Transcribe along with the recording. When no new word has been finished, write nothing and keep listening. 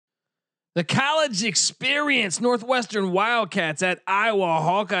The college experience, Northwestern Wildcats at Iowa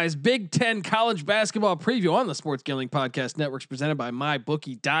Hawkeyes, Big Ten college basketball preview on the Sports Gambling Podcast Networks, presented by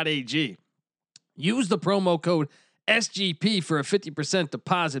MyBookie.ag. Use the promo code SGP for a 50%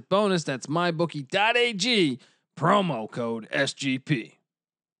 deposit bonus. That's MyBookie.ag, promo code SGP.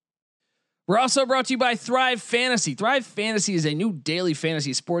 We're also brought to you by Thrive Fantasy. Thrive Fantasy is a new daily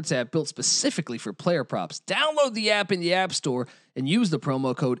fantasy sports app built specifically for player props. Download the app in the App Store and use the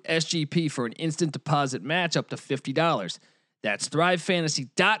promo code SGP for an instant deposit match up to $50. That's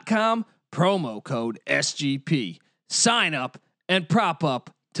thrivefantasy.com, promo code SGP. Sign up and prop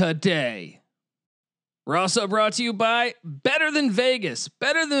up today. We're also brought to you by Better Than Vegas.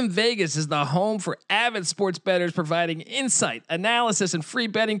 Better Than Vegas is the home for avid sports bettors, providing insight, analysis, and free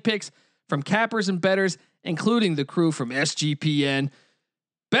betting picks from cappers and bettors, including the crew from SGPN.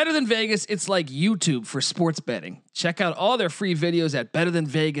 Better Than Vegas, it's like YouTube for sports betting. Check out all their free videos at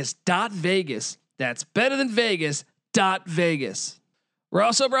betterthanvegas.vegas. That's betterthanvegas.vegas. We're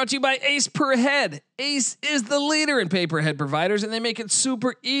also brought to you by Ace Per Head. Ace is the leader in pay-per-head providers, and they make it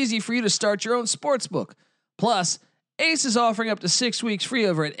super easy for you to start your own sports book. Plus, Ace is offering up to 6 weeks free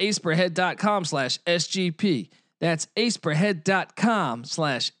over at aceperhead.com/SGP. That's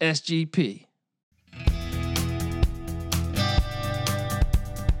aceperhead.com/SGP.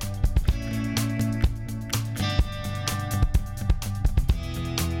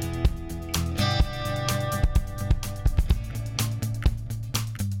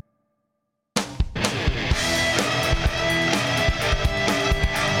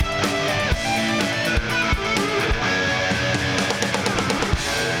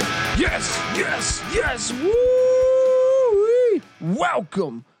 Yes. Woo!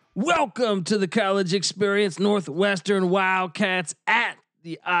 Welcome to the college experience. Northwestern Wildcats at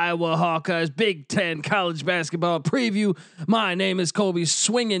the Iowa Hawkeyes, Big Ten college basketball preview. My name is Colby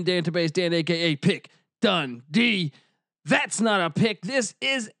Swinging Database Dan, aka Pick Dundee. That's not a pick. This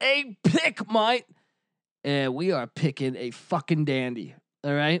is a pick, mate. And we are picking a fucking dandy.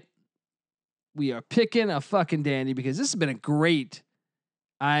 All right. We are picking a fucking dandy because this has been a great.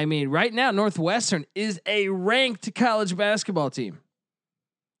 I mean, right now, Northwestern is a ranked college basketball team.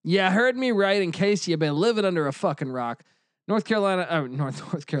 Yeah, heard me right. In case you've been living under a fucking rock,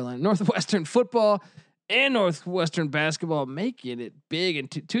 Northwestern football and Northwestern basketball making it big. And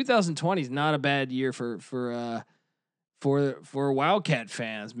 2020 is not a bad year for Wildcat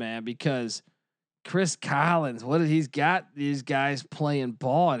fans, man, because Chris Collins, he's got these guys playing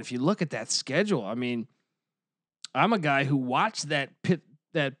ball, and if you look at that schedule, I mean, I'm a guy who watched that Pitt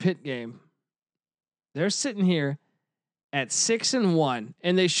game. They're sitting here at 6-1,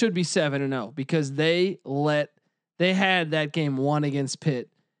 and they should be 7-0 because they had that game won against Pitt,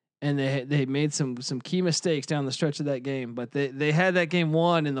 and they made some key mistakes down the stretch of that game, but they had that game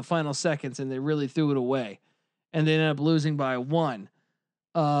won in the final seconds, and they really threw it away, and they ended up losing by 1.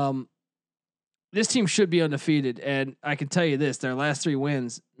 This team should be undefeated, and I can tell you this: their last 3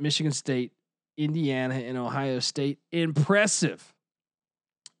 wins, Michigan State, Indiana, and Ohio State, impressive.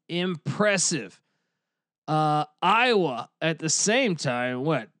 Iowa at the same time,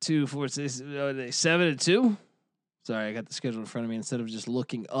 2, 4, 6, 7-2. Sorry, I got the schedule in front of me instead of just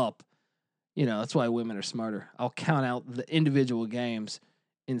looking up. You know, that's why women are smarter. I'll count out the individual games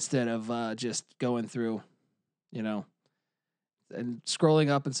instead of just going through, and scrolling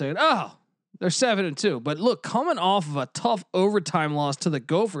up and saying, "Oh, they're 7-2." But look, coming off of a tough overtime loss to the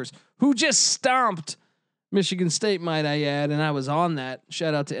Gophers, who just stomped Michigan State, might I add, and I was on that.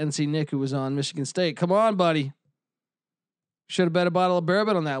 Shout out to NC Nick, who was on Michigan State. Come on, buddy. Should have bet a bottle of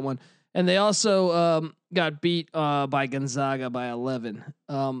bourbon on that one. And they also got beat by Gonzaga by 11.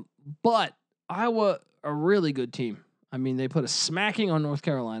 But Iowa, a really good team. I mean, they put a smacking on North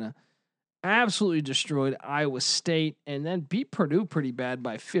Carolina, absolutely destroyed Iowa State, and then beat Purdue pretty bad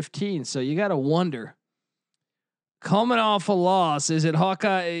by 15. So you got to wonder, coming off a loss, is it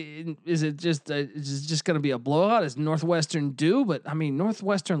Hawkeye? Is it just going to be a blowout? Is Northwestern due? But I mean,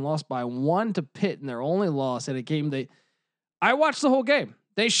 Northwestern lost by 1 to Pitt in their only loss at a game. I watched the whole game.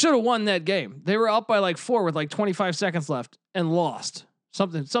 They should have won that game. They were up by like 4 with like 25 seconds left and lost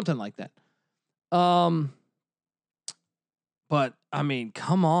something like that. But I mean,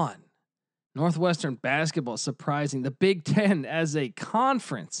 come on, Northwestern basketball, surprising. The Big Ten as a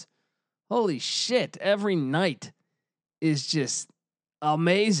conference, holy shit! Every night is just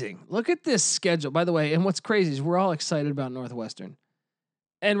amazing. Look at this schedule, by the way. And what's crazy is we're all excited about Northwestern,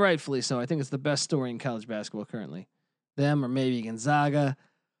 and rightfully so. I think it's the best story in college basketball currently. Them or maybe Gonzaga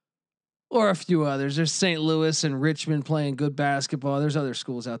or a few others. There's St. Louis and Richmond playing good basketball. There's other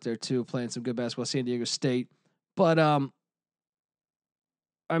schools out there too playing some good basketball. San Diego State, but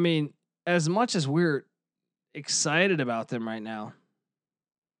I mean, as much as we're excited about them right now,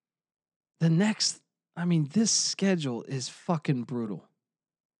 this schedule is fucking brutal.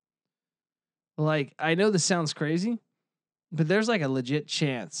 Like, I know this sounds crazy, but there's like a legit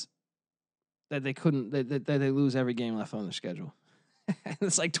chance that they lose every game left on their schedule.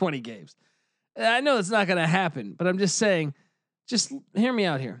 It's like 20 games. I know it's not going to happen, but I'm just saying, just hear me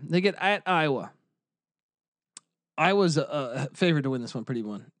out here. They get at Iowa. Iowa's a favorite to win this one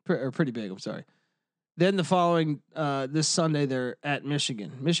pretty big. I'm sorry. Then the following this Sunday, they're at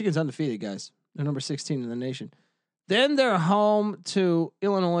Michigan. Michigan's undefeated, guys. They're number 16 in the nation. Then they're home to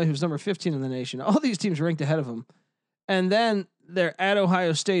Illinois, who's number 15 in the nation. All these teams ranked ahead of them. And then they're at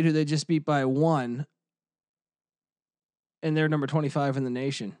Ohio State, who they just beat by 1. And they're number 25 in the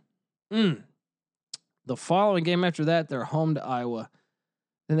nation. The following game after that, they're home to Iowa.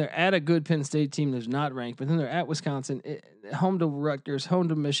 Then they're at a good Penn State team that's not ranked. But then they're at Wisconsin, home to Rutgers, home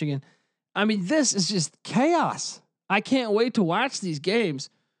to Michigan. I mean, this is just chaos. I can't wait to watch these games.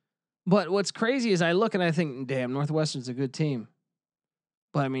 But what's crazy is I look and I think, damn, Northwestern's a good team.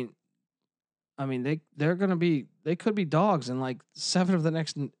 But I mean, they could be dogs in like 7 of the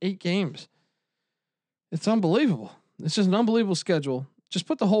next 8 games. It's unbelievable. It's just an unbelievable schedule. Just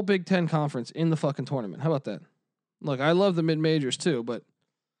put the whole Big Ten conference in the fucking tournament. How about that? Look, I love the mid majors too, but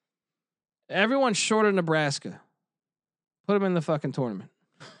everyone's short of Nebraska. Put them in the fucking tournament.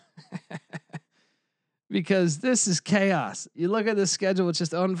 Because this is chaos. You look at this schedule; it's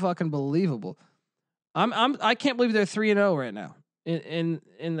just unfucking believable. I can't believe they're 3-0 right now in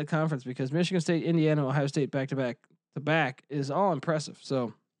the conference because Michigan State, Indiana, Ohio State back to back is all impressive.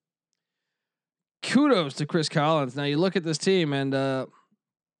 So kudos to Chris Collins. Now you look at this team, and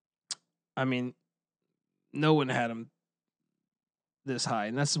no one had him this high,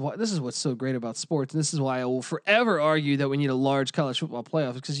 and this is what's so great about sports. And this is why I will forever argue that we need a large college football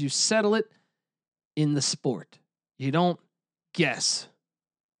playoff because you settle it in the sport. You don't guess.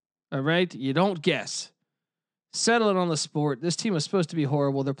 All right? You don't guess. Settle it on the sport. This team was supposed to be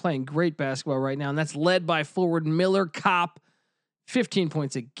horrible. They're playing great basketball right now, and that's led by forward Miller Kopp. 15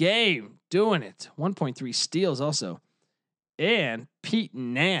 points a game. Doing it. 1.3 steals also. And Pete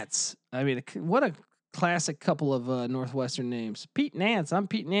Nance. I mean, what a classic couple of Northwestern names. Pete Nance. I'm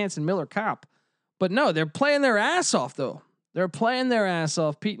Pete Nance and Miller Kopp. But no, they're playing their ass off, though. They're playing their ass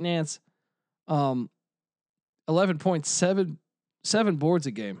off. Pete Nance, 11.7 boards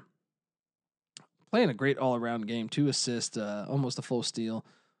a game. Playing a great all-around game. 2 assists, almost a full steal,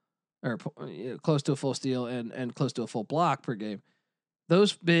 or close to a full steal, and close to a full block per game.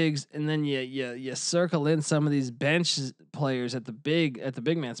 Those bigs, and then you circle in some of these bench players at the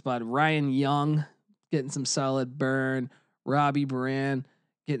big man spot. Ryan Young getting some solid burn. Robbie Brand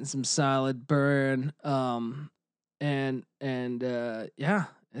getting some solid burn. Yeah,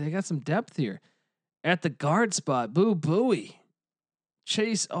 they got some depth here at the guard spot. Boo Booey,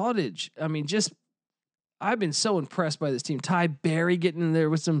 Chase Aldridge. I mean, I've been so impressed by this team. Ty Berry getting in there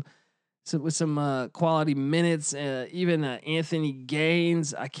with some quality minutes. Even Anthony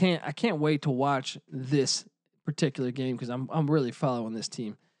Gaines. I can't wait to watch this particular game because I'm really following this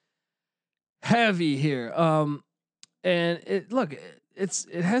team heavy here. And it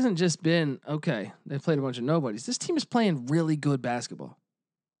hasn't just been okay. They played a bunch of nobodies. This team is playing really good basketball.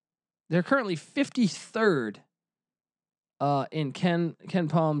 They're currently 53rd in Ken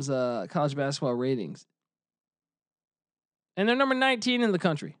Palm's college basketball ratings. And they're number 19 in the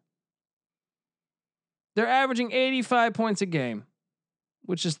country. They're averaging 85 points a game,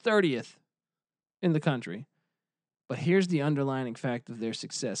 which is 30th in the country. But here's the underlining fact of their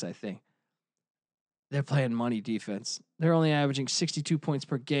success, I think. They're playing money defense. They're only averaging 62 points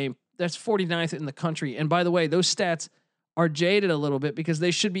per game. That's 49th in the country. And by the way, those stats are jaded a little bit because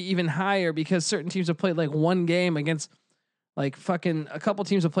they should be even higher because certain teams have played like one game against like fucking a couple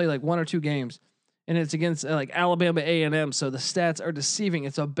teams have played like 1 or 2 games. And it's against like Alabama A&M. So the stats are deceiving.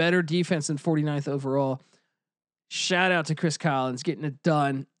 It's a better defense than 49th overall. Shout out to Chris Collins getting it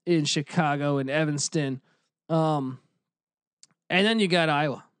done in Chicago and Evanston. And then you got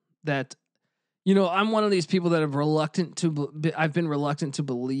Iowa that, I'm one of these people that I've been reluctant to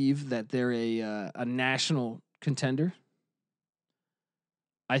believe that they're a national contender.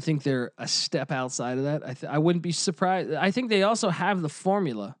 I think they're a step outside of that. I wouldn't be surprised. I think they also have the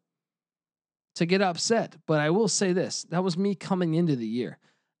formula to get upset. But I will say this. That was me coming into the year.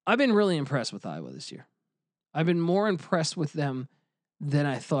 I've been really impressed with Iowa this year. I've been more impressed with them than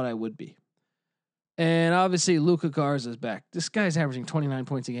I thought I would be. And obviously Luka Garza is back. This guy's averaging 29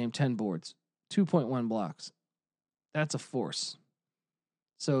 points a game, 10 boards, 2.1 blocks. That's a force.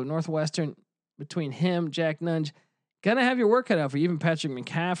 So Northwestern, between him, Jack Nunge, gonna have your work cut out for you. Even Patrick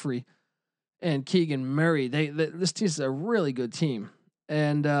McCaffrey, and Keegan Murray. This team's a really good team.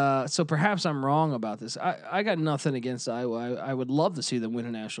 And so perhaps I'm wrong about this. I got nothing against Iowa. I would love to see them win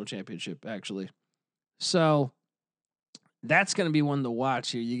a national championship, actually. So that's going to be one to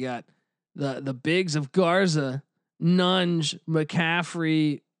watch here. You got the bigs of Garza, Nunge,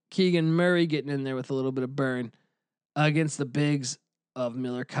 McCaffrey, Keegan Murray getting in there with a little bit of burn against the bigs of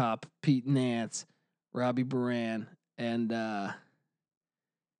Miller Kopp, Pete Nance, Robbie Baran, and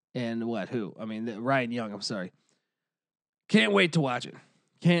what? Who? I mean, Ryan Young. I'm sorry. Can't wait to watch it.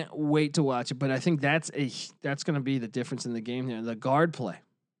 Can't wait to watch it. But I think that's going to be the difference in the game there. The guard play.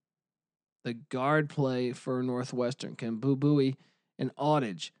 The guard play for Northwestern. Can Boo Buie and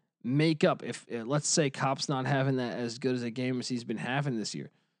Audage make up if let's say Kopp's not having that as good as a game as he's been having this year?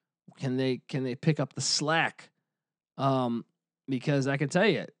 Can they pick up the slack? Because I can tell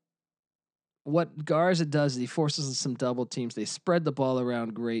you what Garza does is he forces some double teams. They spread the ball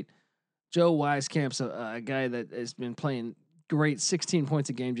around great. Joe Wisecamp's a guy that has been playing great, 16 points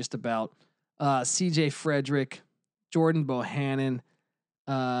a game just about. CJ Frederick, Jordan Bohannon.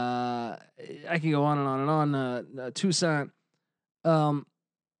 I can go on and on and on. Toussaint.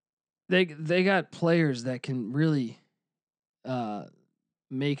 They got players that can really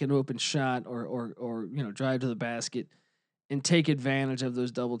make an open shot or drive to the basket and take advantage of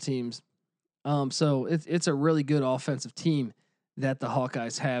those double teams. So it's a really good offensive team that the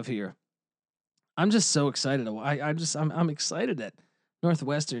Hawkeyes have here. I'm just so excited. I'm excited that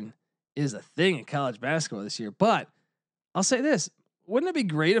Northwestern is a thing in college basketball this year. But I'll say this: wouldn't it be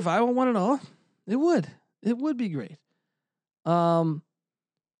great if Iowa won it all? It would. It would be great. I'll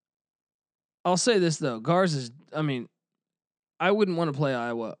say this though: Garza's. I mean, I wouldn't want to play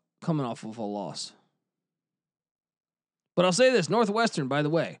Iowa coming off of a loss. But I'll say this: Northwestern, by the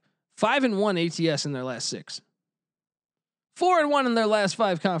way, 5-1 ATS in their last 6. 4-1 in their last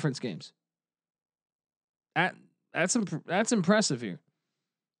 5 conference games. That's impressive here.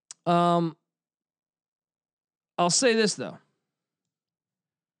 I'll say this though.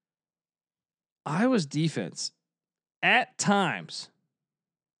 Iowa's defense at times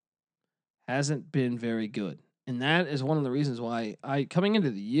hasn't been very good. And that is one of the reasons why coming into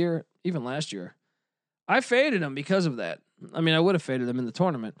the year, even last year, I faded them because of that. I mean, I would have faded them in the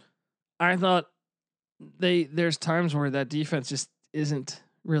tournament. I thought there's times where that defense just isn't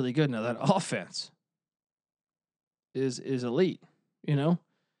really good. Now that offense is elite,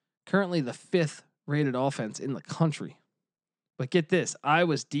 currently the 5th rated offense in the country. But get this,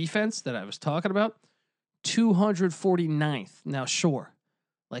 Iowa's defense that I was talking about, 249th. Now, sure,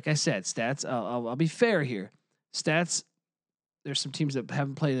 like I said, stats, I'll be fair here. Stats, there's some teams that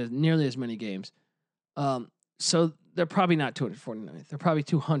haven't played nearly as many games. So they're probably not 249th. They're probably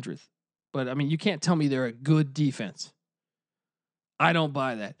 200th. But, I mean, you can't tell me they're a good defense. I don't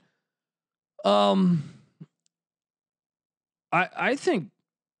buy that. I think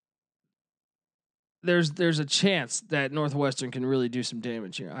there's a chance that Northwestern can really do some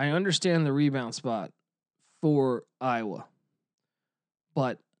damage here. I understand the rebound spot for Iowa,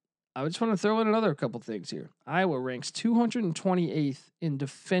 but I just want to throw in another couple things here. Iowa ranks 228th in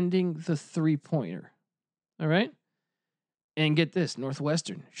defending the 3-pointer. All right. And get this,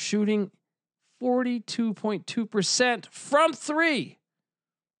 Northwestern shooting 42.2% from 3.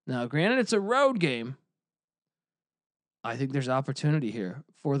 Now, granted, it's a road game. I think there's opportunity here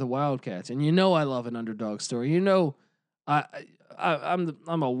for the Wildcats, and I love an underdog story. I'm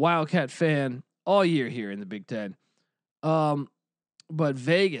a Wildcat fan all year here in the Big Ten. But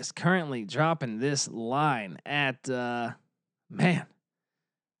Vegas currently dropping this line at this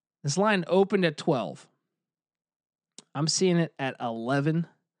line opened at 12. I'm seeing it at 11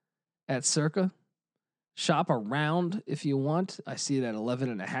 at Circa. Shop around if you want. I see it at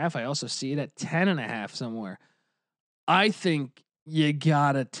 11.5. I also see it at 10.5 somewhere. I think you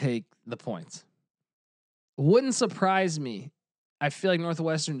gotta take the points. Wouldn't surprise me. I feel like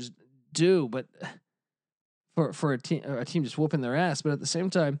Northwestern's do, but for a team just whooping their ass. But at the same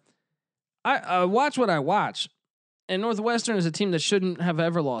time, I watch what I watch, and Northwestern is a team that shouldn't have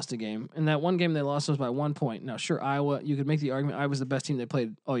ever lost a game. And that one game they lost was by 1 point. Now, sure, Iowa, you could make the argument Iowa's the best team they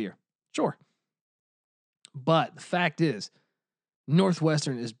played all year. Sure. But the fact is,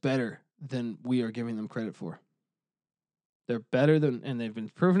 Northwestern is better than we are giving them credit for. They're better than, and they've been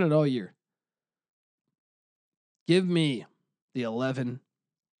proving it all year. Give me the 11.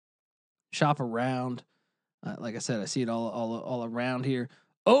 Shop around. Like I said, I see it all around here.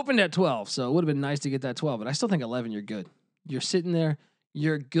 Opened at 12, so it would have been nice to get that 12, but I still think 11, you're good. You're sitting there,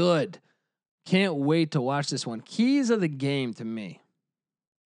 you're good. Can't wait to watch this one. Keys of the game to me.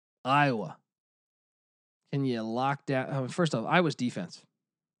 Iowa. Can you lock down? First off, Iowa's defense.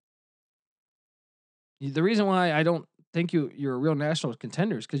 The reason why I don't think you're a real national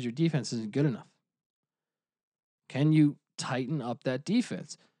contender is because your defense isn't good enough. Can you tighten up that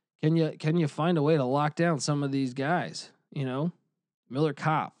defense? Can you find a way to lock down some of these guys? You know, Miller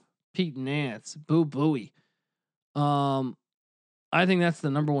Kopp, Pete Nance, Boo Booey. I think that's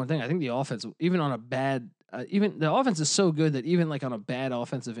the number one thing. I think the offense, even on a bad, even the offense is so good that even like on a bad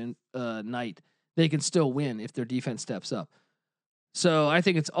offensive night, they can still win if their defense steps up. So I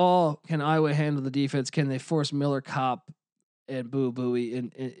think it's all, can Iowa handle the defense? Can they force Miller Kopp and Boo Booey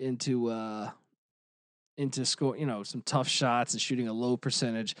into score, some tough shots and shooting a low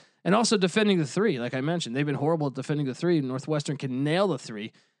percentage, and also defending the three. Like I mentioned, they've been horrible at defending the three. Northwestern can nail the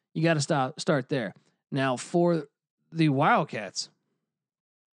three. You got to start there. Now for the Wildcats,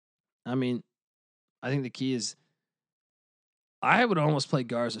 I mean, I think the key is I would almost play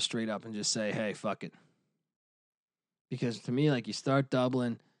Garza straight up and just say, hey, fuck it. Because to me, like, you start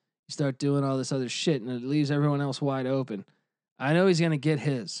doubling, you start doing all this other shit, and it leaves everyone else wide open. I know he's going to get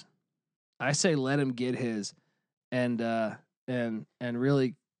his. I say let him get his and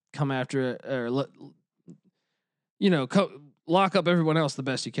really come after it, or lock up everyone else the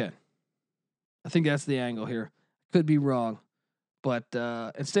best you can. I think that's the angle here. Could be wrong. But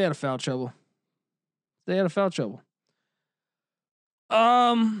and stay out of foul trouble. Stay out of foul trouble.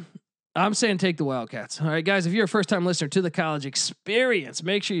 I'm saying take the Wildcats. All right, guys. If you're a first-time listener to the College Experience,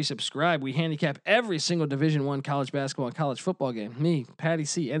 make sure you subscribe. We handicap every single Division I college basketball and college football game. Me, Patty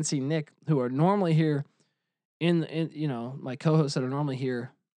C, NC Nick, who are normally here, my co-hosts that are normally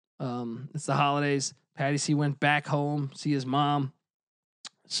here. It's the holidays. Patty C went back home, see his mom.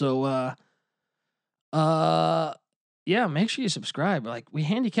 So, yeah, make sure you subscribe. Like, we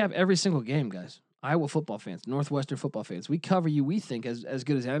handicap every single game, guys. Iowa football fans, Northwestern football fans. We cover you, we think, as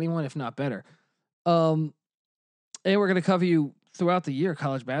good as anyone, if not better. And we're going to cover you throughout the year,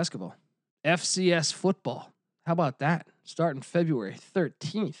 college basketball. FCS football. How about that? Starting February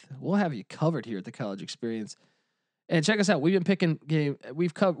 13th. We'll have you covered here at the College Experience. And check us out. We've been picking game.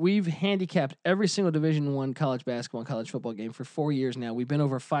 We've handicapped every single Division I college basketball and college football game for 4 years now. We've been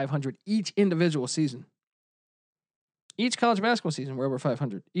over 500 each individual season. Each college basketball season, we're over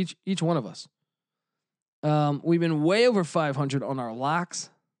 500. Each one of us. We've been way over 500 on our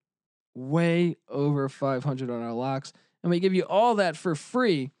locks. Way over 500 on our locks. And we give you all that for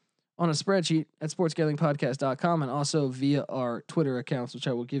free on a spreadsheet at sportsgamblingpodcast.com and also via our Twitter accounts, which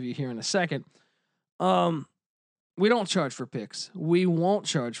I will give you here in a second. We don't charge for picks. We won't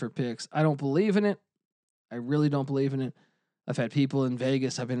charge for picks. I don't believe in it. I really don't believe in it. I've had people in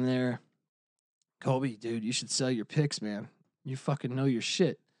Vegas. I've been there. Kobe, dude, you should sell your picks, man. You fucking know your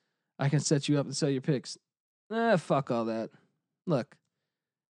shit. I can set you up and sell your picks. Fuck all that. Look,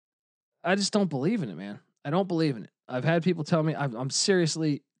 I just don't believe in it, man. I don't believe in it. I've had people tell me, I'm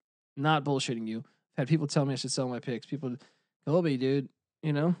seriously not bullshitting you. I've had people tell me I should sell my picks. People, Kobe, dude,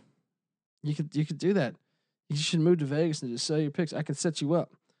 you could do that. You should move to Vegas and just sell your picks. I can set you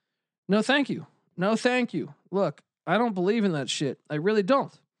up. No, thank you. No, thank you. Look, I don't believe in that shit. I really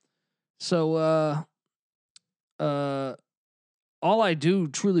don't. So, all I do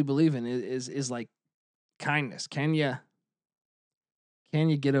truly believe in is like kindness. Can you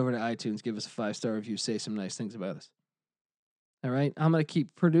get over to iTunes, give us a 5-star review, say some nice things about us? All right. I'm going to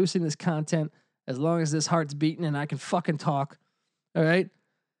keep producing this content as long as this heart's beating and I can fucking talk. All right.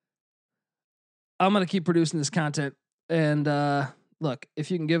 I'm going to keep producing this content. And look, if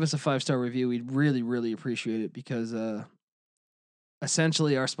you can give us a 5-star review, we'd really, really appreciate it because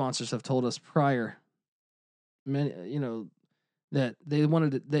essentially our sponsors have told us prior, that they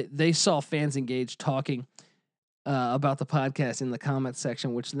wanted to, they saw fans engaged talking about the podcast in the comments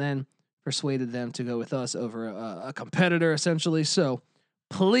section, which then persuaded them to go with us over a competitor, essentially. So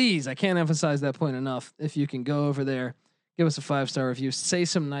please, I can't emphasize that point enough. If you can go over there, give us a 5-star review, say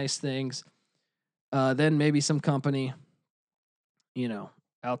some nice things, then maybe some company,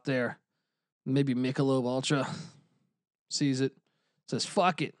 out there, maybe Michelob Ultra sees it, says,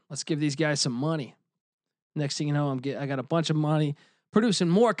 fuck it, let's give these guys some money. Next thing you know, I got a bunch of money, producing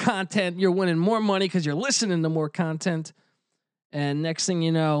more content. You're winning more money because you're listening to more content. And next thing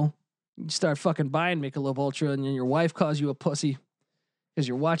you know, you start fucking buying Michelob Ultra, and then your wife calls you a pussy because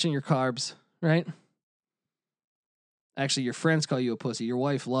you're watching your carbs, right? Actually, your friends call you a pussy. Your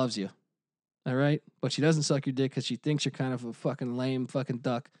wife loves you, all right? But she doesn't suck your dick because she thinks you're kind of a fucking lame fucking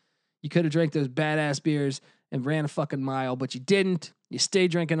duck. You could have drank those badass beers and ran a fucking mile, but you didn't. You stay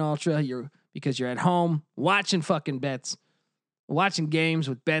drinking Ultra. Because you're at home watching fucking bets, watching games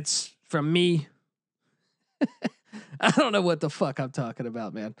with bets from me. I don't know what the fuck I'm talking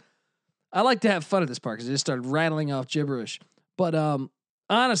about, man. I like to have fun at this part because I just started rattling off gibberish. But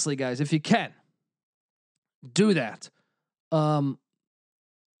honestly, guys, if you can, Do that. And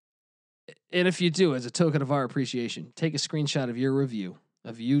if you do, as a token of our appreciation, take a screenshot of your review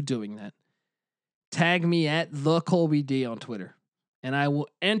of you doing that. Tag me at the Colby D on Twitter, and I will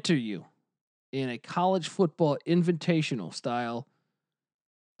enter you in a college football invitational style,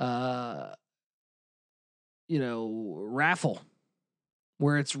 raffle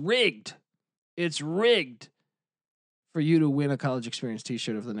where it's rigged. It's rigged for you to win a college experience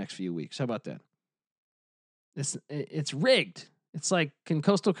t-shirt over the next few weeks. How about that? It's rigged. It's like, can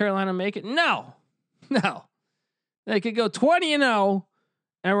Coastal Carolina make it? No. They could go 20-0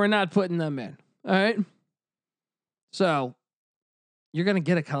 and we're not putting them in. All right. So you're going to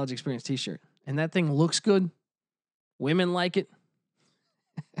get a college experience t-shirt and that thing looks good. Women like it.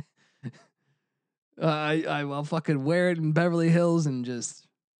 I'll fucking wear it in Beverly Hills and just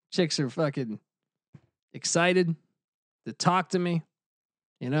chicks are fucking excited to talk to me,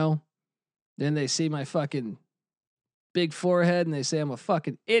 Then they see my fucking big forehead and they say I'm a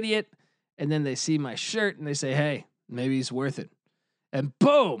fucking idiot. And then they see my shirt and they say, hey, maybe he's worth it. And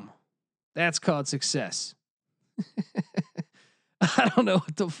boom, that's called success. I don't know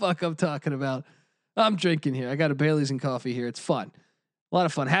what the fuck I'm talking about. I'm drinking here. I got a Bailey's and coffee here. It's fun. A lot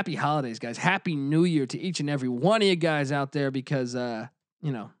of fun. Happy holidays, guys. Happy New Year to each and every one of you guys out there because,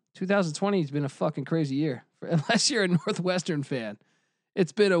 2020 has been a fucking crazy year. Unless you're a Northwestern fan.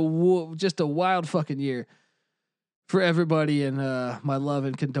 It's been just a wild fucking year for everybody. And my love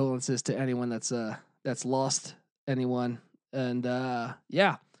and condolences to anyone that's lost anyone. And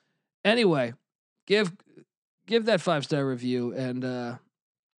yeah. Anyway, give that 5-star review and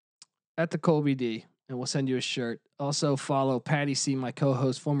at the Colby D, and we'll send you a shirt. Also follow Patty C, my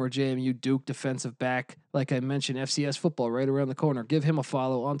co-host, former JMU Duke defensive back. Like I mentioned, FCS football right around the corner. Give him a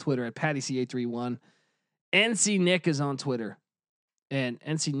follow on Twitter at PattyC831. NC Nick is on Twitter, and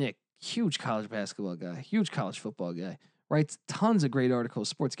NC Nick, huge college basketball guy, huge college football guy, writes tons of great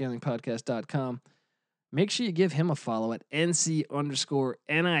articles. SportsGamblingPodcast.com. Make sure you give him a follow at NC_NICK.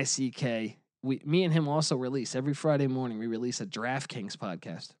 Me and him also release every Friday morning. We release a DraftKings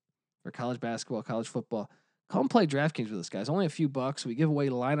podcast for college basketball, college football. Come play DraftKings with us, guys. Only a few bucks. We give away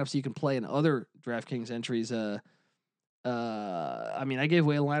lineups you can play in other DraftKings entries. I gave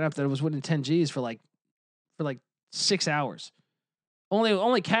away a lineup that was winning 10 G's for like 6 hours.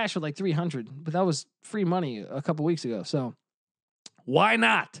 Only cash for like 300, but that was free money a couple weeks ago. So why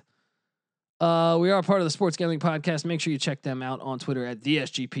not? We are part of the Sports Gambling Podcast. Make sure you check them out on Twitter at the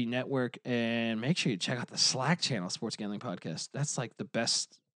SGP Network, and make sure you check out the Slack channel, Sports Gambling Podcast. That's like the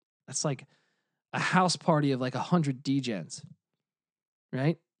best. That's like a house party of like 100 DGens,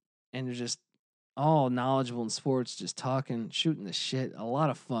 right? And they're just all knowledgeable in sports, just talking, shooting the shit. A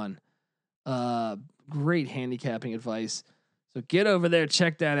lot of fun. Great handicapping advice. So get over there,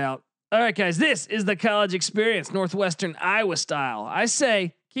 check that out. All right, guys, this is the college experience, Northwestern, Iowa style. I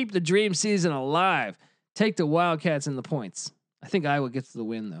say keep the dream season alive. Take the Wildcats and the points. I think Iowa gets the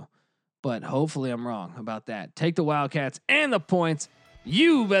win, though. But hopefully I'm wrong about that. Take the Wildcats and the points.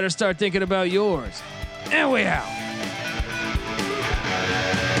 You better start thinking about yours. And we out.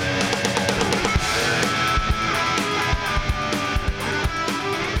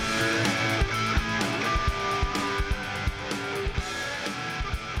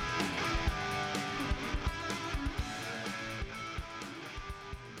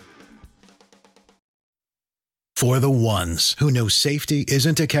 For the ones who know safety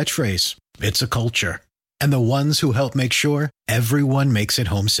isn't a catchphrase, it's a culture. And the ones who help make sure everyone makes it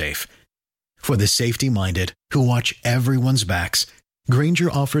home safe. For the safety-minded who watch everyone's backs, Grainger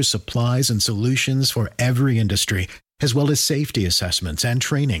offers supplies and solutions for every industry, as well as safety assessments and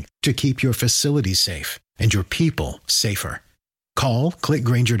training to keep your facilities safe and your people safer. Call, click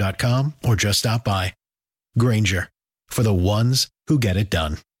Grainger.com, or just stop by. Grainger, for the ones who get it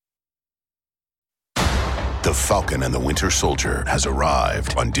done. The Falcon and the Winter Soldier has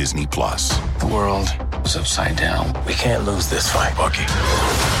arrived on Disney+. The world is upside down. We can't lose this fight, Bucky.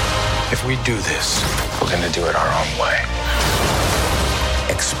 If we do this, we're going to do it our own way.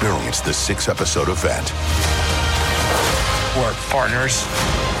 Experience the 6-episode event. Work partners,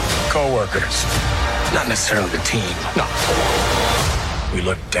 co-workers, not necessarily the team. No. We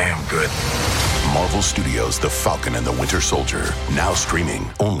look damn good. Marvel Studios' The Falcon and the Winter Soldier, now streaming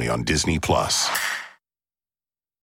only on Disney+.